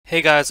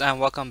Hey guys, and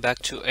welcome back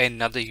to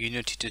another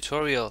Unity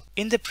tutorial.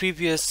 In the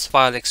previous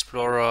File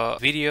Explorer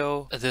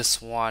video,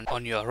 this one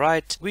on your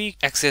right, we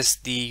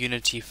accessed the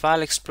Unity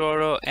File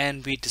Explorer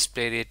and we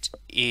displayed it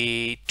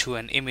to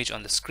an image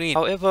on the screen.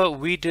 However,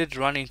 we did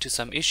run into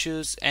some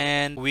issues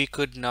and we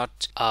could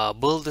not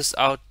build this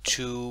out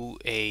to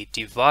a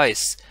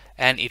device,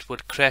 and it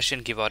would crash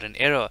and give out an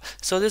error.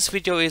 So this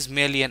video is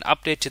merely an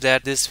update to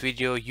that. This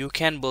video you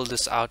can build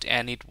this out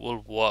and it will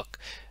work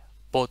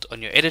both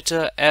on your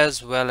editor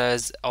as well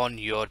as on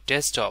your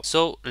desktop.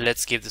 So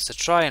let's give this a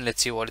try and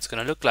let's see what it's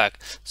going to look like.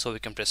 So we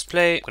can press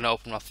play. I'm going to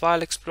open my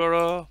File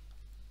Explorer.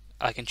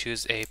 I can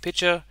choose a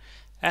picture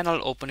and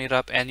I'll open it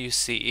up, and you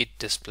see it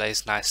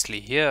displays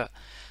nicely here.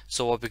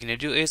 So what we're going to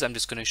do is I'm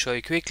just going to show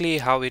you quickly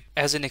how it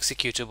as an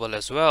executable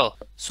as well.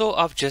 So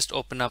I've just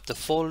opened up the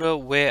folder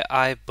where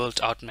I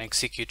built out my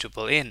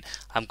executable in.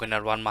 I'm going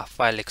to run my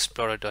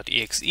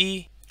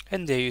FileExplorer.exe,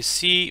 and there you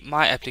see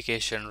my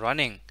application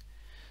running.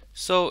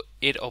 So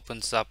it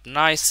opens up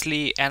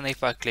nicely, and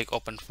if I click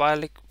open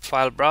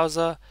file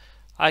browser,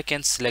 I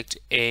can select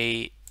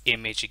a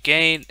image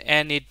again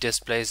and it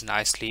displays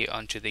nicely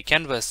onto the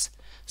canvas.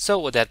 So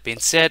with that being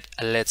said,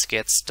 let's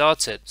get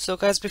started. So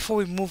guys, before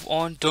we move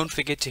on, don't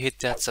forget to hit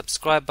that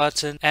subscribe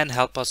button and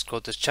help us grow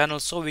this channel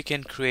so we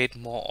can create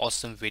more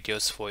awesome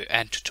videos for you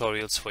and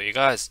tutorials for you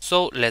guys.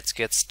 So let's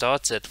get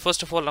started.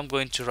 First of all, I'm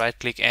going to right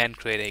click and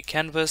create a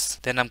canvas.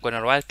 Then I'm going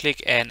to right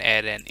click and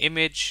add an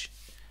image.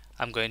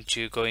 I'm going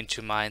to go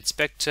into my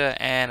inspector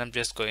and I'm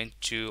just going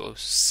to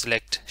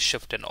select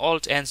Shift and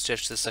Alt and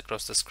stretch this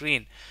across the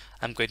screen.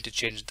 I'm going to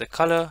change the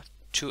color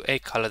to a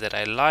color that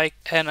I like,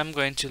 and I'm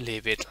going to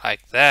leave it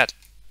like that.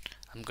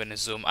 I'm going to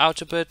zoom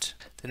out a bit.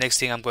 The next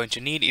thing I'm going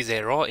to need is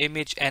a raw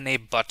image and a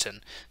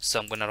button.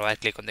 So I'm going to right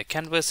click on the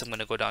canvas. I'm going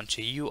to go down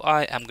to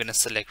UI. I'm going to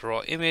select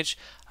raw image.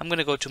 I'm going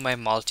to go to my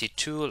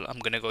multi-tool. I'm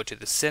going to go to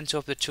the center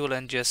of the tool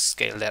and just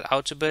scale that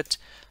out a bit.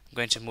 I'm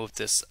going to move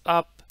this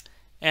up.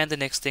 And the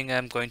next thing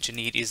I'm going to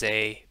need is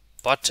a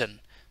button.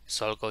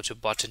 So I'll go to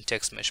Button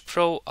Text Mesh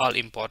Pro. I'll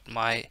import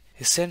my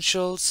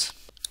essentials,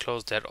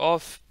 close that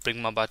off,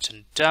 bring my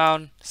button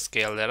down,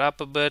 scale that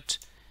up a bit,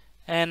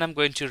 and I'm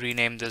going to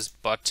rename this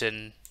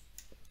button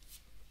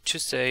to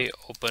say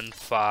Open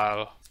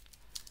File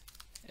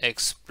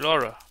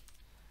Explorer.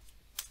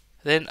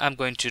 Then I'm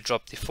going to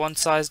drop the font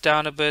size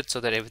down a bit so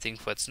that everything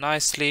fits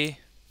nicely.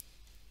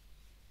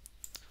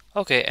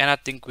 Okay, and I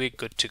think we're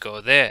good to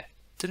go there.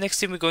 The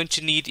next thing we're going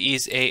to need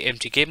is a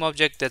empty game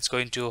object that's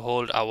going to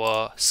hold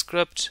our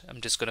script.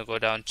 I'm just going to go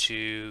down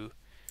to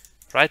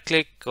right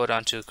click, go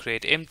down to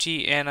create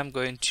empty, and I'm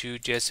going to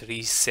just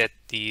reset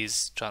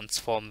these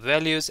transform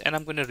values, and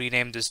I'm going to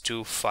rename this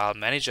to file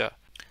manager.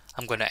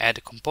 I'm going to add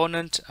a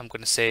component. I'm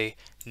going to say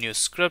new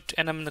script,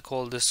 and I'm going to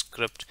call this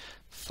script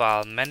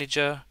file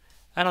manager,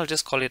 and I'll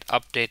just call it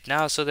update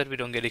now so that we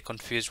don't get it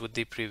confused with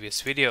the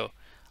previous video.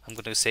 I'm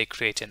going to say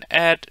create an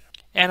add,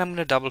 and I'm going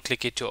to double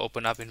click it to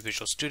open up in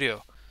Visual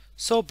Studio.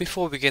 So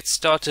before we get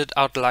started,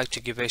 I'd like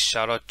to give a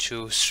shout out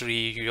to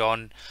Sri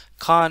Yon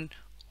Khan,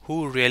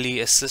 who really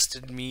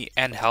assisted me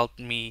and helped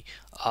me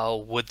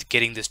with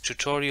getting this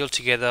tutorial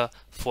together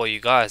for you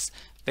guys.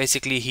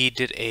 Basically, he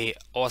did a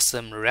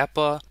awesome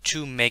wrapper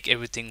to make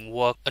everything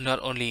work, not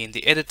only in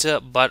the editor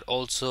but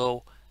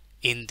also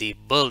in the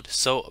build.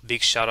 So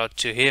big shout out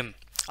to him.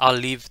 I'll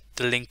leave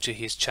the link to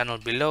his channel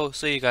below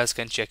so you guys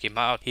can check him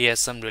out. He has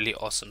some really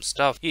awesome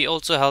stuff. He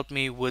also helped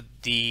me with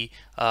the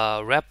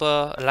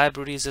wrapper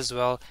libraries as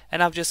well,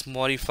 and I've just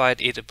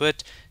modified it a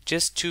bit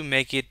just to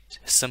make it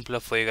simpler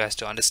for you guys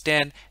to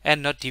understand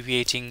and not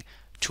deviating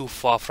too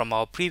far from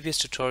our previous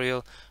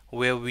tutorial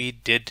where we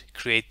did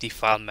create the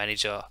file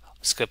manager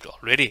script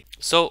already.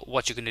 So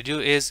what you're going to do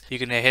is you're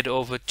going to head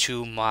over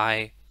to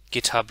my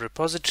GitHub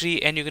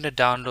repository and you're going to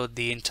download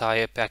the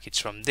entire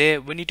package from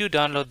there. When you do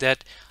download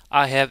that,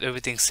 I have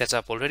everything set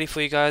up already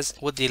for you guys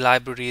with the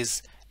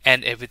libraries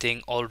and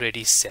everything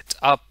already set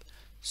up.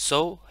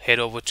 So head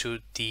over to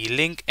the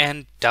link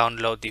and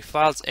download the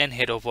files and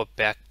head over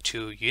back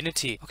to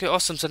Unity. Okay,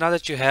 awesome. So now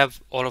that you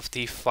have all of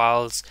the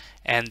files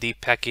and the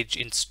package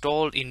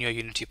installed in your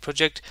Unity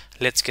project,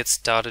 let's get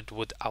started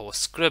with our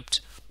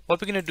script.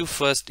 What we're going to do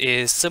first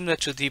is similar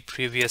to the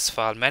previous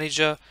file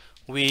manager.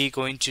 We're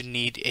going to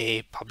need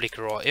a public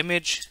raw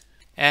image,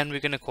 and we're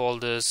going to call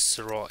this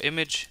raw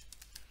image.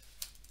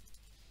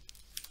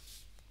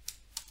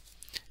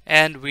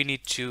 And we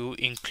need to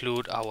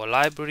include our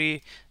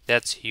library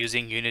that's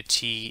using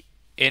Unity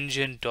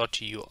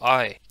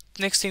engine.ui.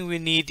 Next thing we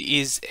need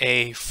is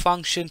a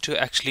function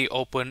to actually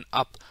open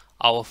up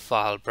our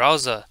file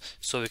browser.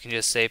 So we can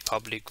just say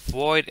public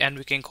void and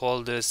we can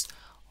call this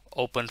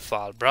open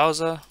file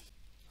browser.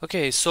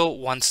 Okay, so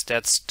once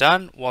that's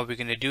done, what we're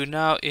going to do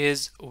now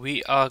is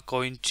we are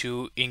going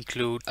to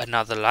include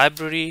another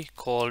library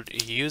called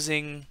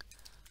using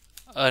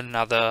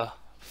another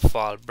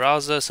file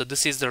browser. So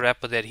this is the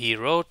wrapper that he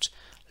wrote.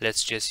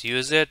 Let's just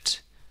use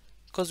it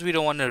because we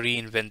don't want to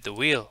reinvent the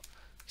wheel.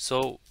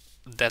 So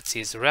that's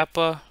his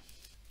wrapper.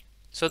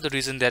 So the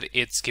reason that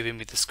it's giving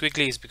me the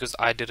squiggly is because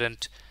I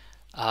didn't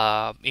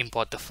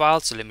import the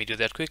files. So let me do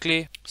that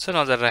quickly. So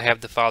now that I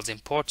have the files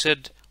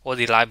imported, or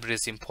the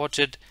libraries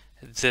imported,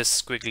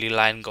 this squiggly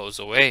line goes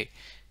away.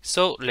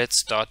 So let's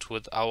start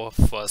with our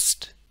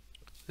first.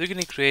 We're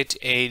going to create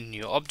a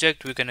new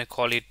object. We're going to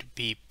call it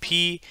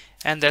BP,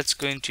 and that's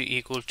going to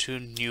equal to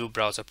new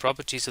browser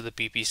properties. So the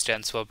BP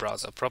stands for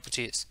browser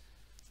properties.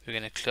 We're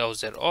going to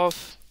close that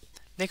off.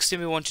 Next thing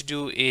we want to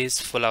do is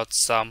fill out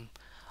some,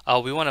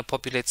 we want to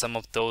populate some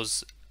of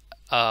those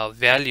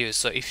values.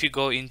 So if you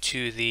go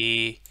into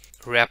the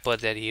wrapper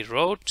that he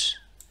wrote,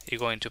 you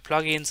go into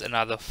plugins,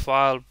 another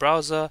file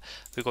browser,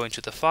 we go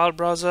into the file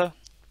browser,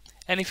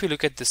 and if you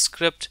look at the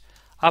script,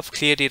 I've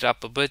cleared it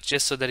up a bit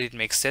just so that it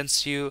makes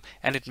sense to you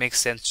and it makes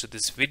sense to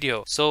this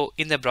video. So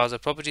in the browser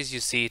properties, you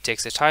see it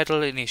takes a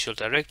title, initial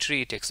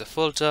directory, it takes a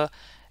filter,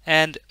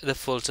 and the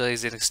filter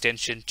is an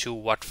extension to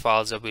what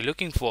files are we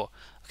looking for.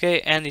 Okay,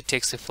 and it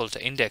takes a filter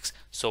index.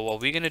 So what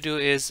we're going to do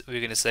is we're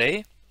going to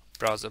say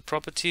browser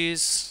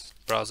properties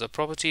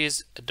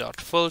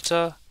dot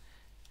filter,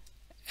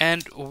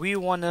 and we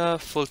want to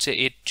filter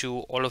it to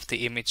all of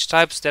the image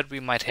types that we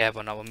might have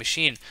on our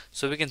machine.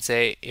 So we can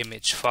say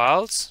image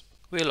files.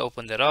 We'll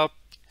open that up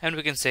and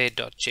we can say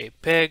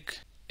 .jpeg,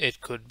 it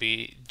could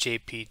be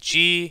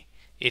JPG,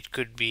 it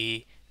could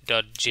be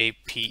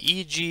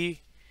 .jpeg,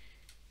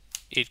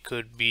 it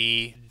could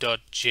be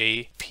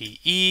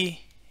 .jpe,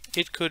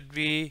 it could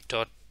be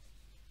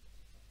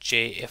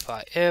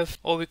 .jfif,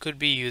 or we could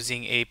be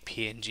using a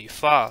PNG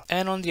file.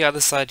 And on the other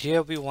side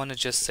here, we want to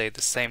just say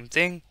the same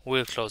thing.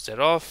 We'll close that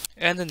off,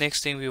 and the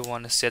next thing we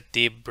want to set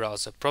the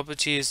browser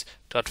properties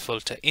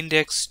 .filter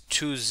index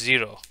to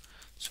 0.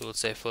 So we'll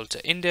say filter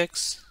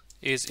index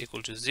is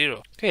equal to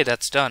 0. Okay,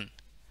 that's done.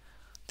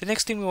 The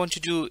next thing we want to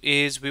do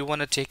is we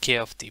want to take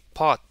care of the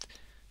path.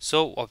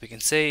 So what we can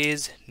say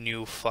is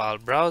new file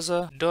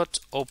browser dot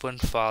open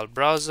file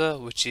browser,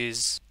 which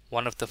is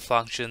one of the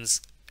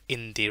functions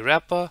in the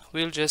wrapper.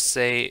 We'll just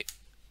say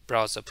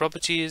browser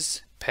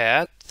properties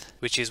path,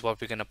 which is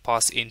what we're going to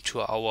pass into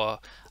our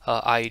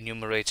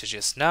IEnumerator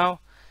just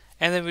now,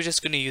 and then we're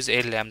just going to use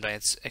a lambda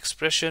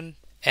expression,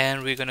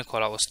 and we're going to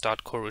call our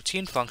start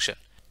coroutine function.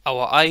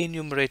 Our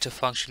IEnumerator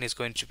function is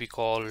going to be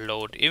called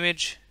load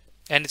image,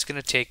 and it's going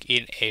to take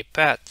in a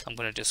path. I'm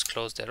going to just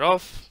close that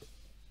off,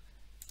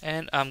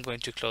 and I'm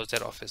going to close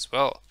that off as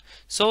well.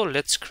 So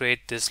let's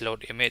create this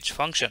load image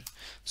function.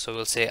 So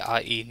we'll say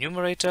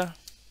IEnumerator.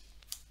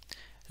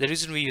 The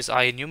reason we use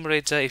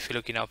IEnumerator, if you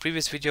look in our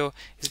previous video,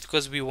 is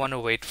because we want to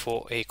wait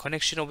for a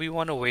connection, or we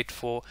want to wait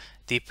for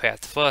the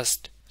path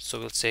first. So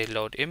we'll say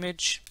load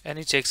image, and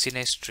it takes in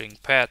a string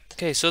path.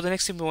 Okay, so the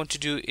next thing we want to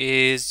do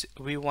is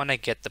we want to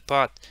get the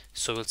path.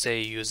 So we'll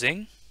say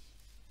using,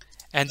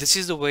 and this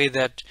is the way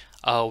that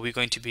we're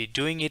going to be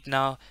doing it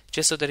now,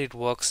 just so that it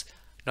works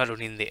not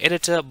only in the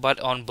editor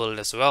but on build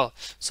as well.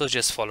 So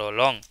just follow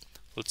along.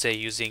 We'll say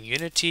using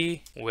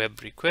Unity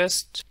web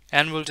request,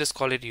 and we'll just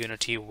call it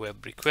Unity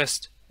web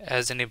request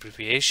as an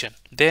abbreviation.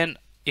 Then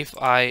if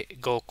I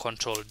go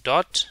control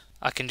dot,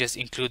 I can just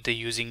include the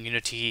using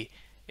Unity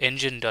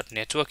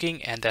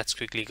engine.networking, and that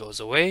quickly goes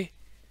away.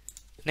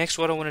 Next,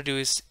 what I want to do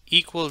is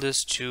equal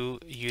this to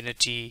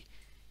Unity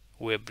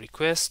web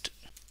request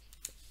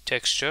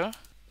texture,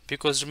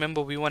 because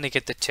remember we want to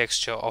get the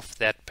texture of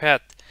that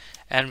path,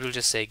 and we'll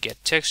just say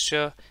get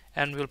texture,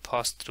 and we'll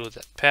pass through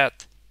that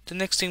path. The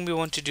next thing we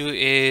want to do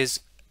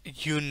is,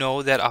 you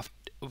know that after,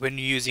 when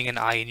you're using an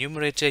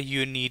IEnumerator,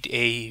 you need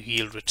a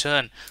yield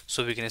return.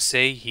 So we're going to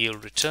say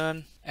yield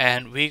return,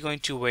 and we're going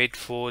to wait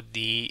for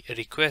the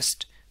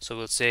request. So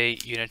we'll say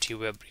Unity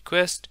web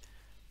request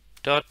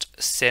dot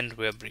send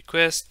web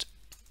request,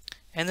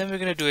 and then we're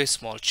going to do a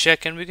small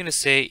check, and we're going to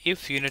say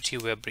if Unity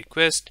web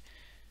request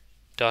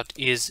dot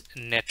is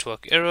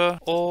network error,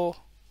 or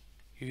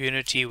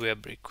Unity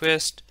web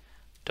request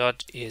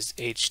dot is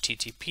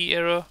HTTP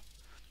error,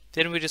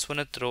 then we just want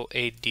to throw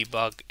a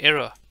debug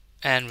error,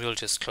 and we'll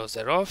just close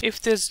that off. If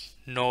there's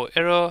no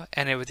error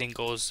and everything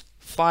goes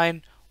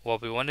fine,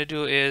 what we want to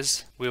do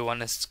is we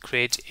want to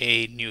create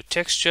a new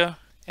texture,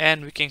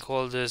 and we can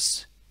call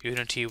this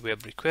Unity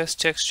web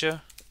request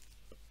texture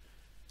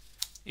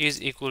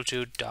is equal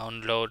to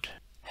download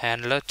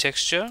handler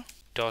texture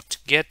dot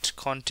get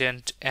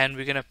content, and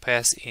we're going to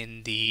pass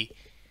in the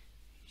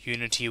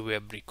Unity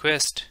web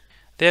request.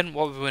 Then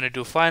what we want to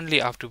do finally,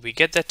 after we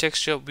get that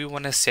texture, we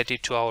want to set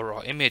it to our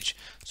raw image.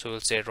 So we'll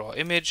say raw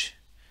image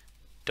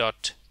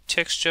dot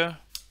texture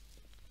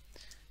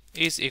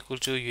is equal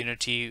to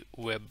Unity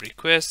web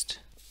request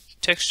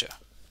texture.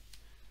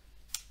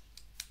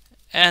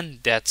 And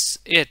that's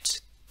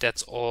it.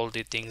 That's all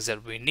the things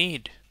that we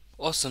need.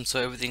 Awesome,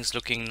 so everything's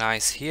looking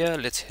nice here.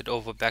 Let's head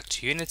over back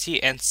to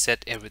Unity and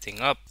set everything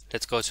up.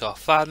 Let's go to our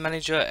file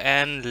manager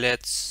and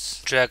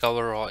let's drag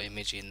our raw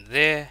image in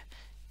there.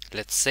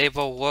 Let's save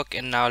our work,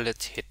 and now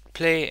let's hit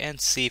play and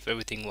see if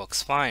everything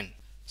works fine.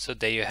 So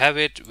there you have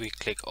it. We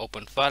click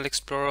open file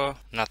explorer,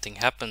 nothing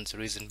happens.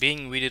 Reason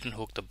being, we didn't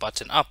hook the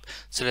button up.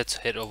 So let's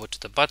head over to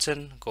the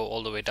button, go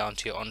all the way down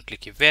to your on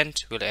click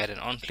event. We'll add an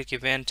on click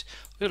event.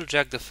 We'll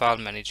drag the file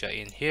manager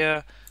in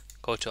here,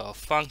 go to our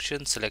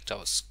function, select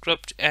our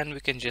script, and we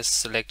can just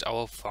select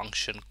our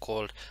function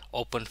called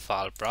Open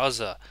File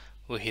Browser.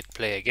 We'll hit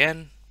play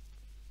again.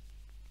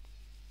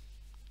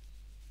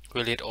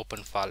 We'll hit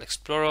Open File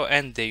Explorer,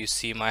 and there you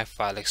see my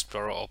File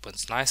Explorer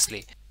opens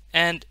nicely.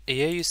 And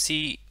here you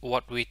see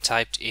what we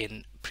typed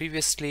in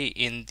previously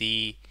in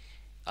the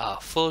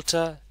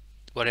filter.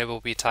 Whatever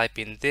we type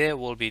in there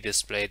will be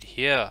displayed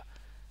here,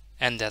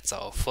 and that's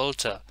our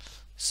filter.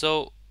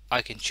 So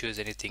I can choose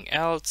anything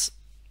else.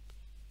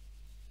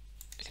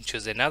 I can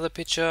choose another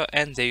picture,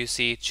 and there you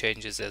see it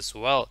changes as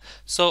well.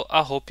 So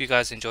I hope you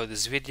guys enjoyed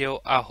this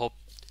video. I hope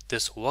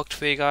this worked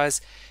for you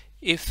guys.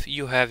 If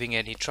you're having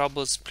any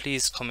troubles,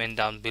 please comment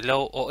down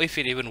below, or if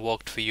it even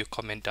worked for you,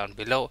 comment down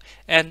below,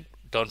 and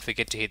don't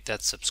forget to hit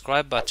that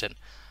subscribe button.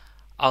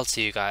 I'll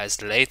see you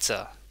guys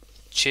later.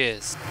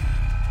 Cheers.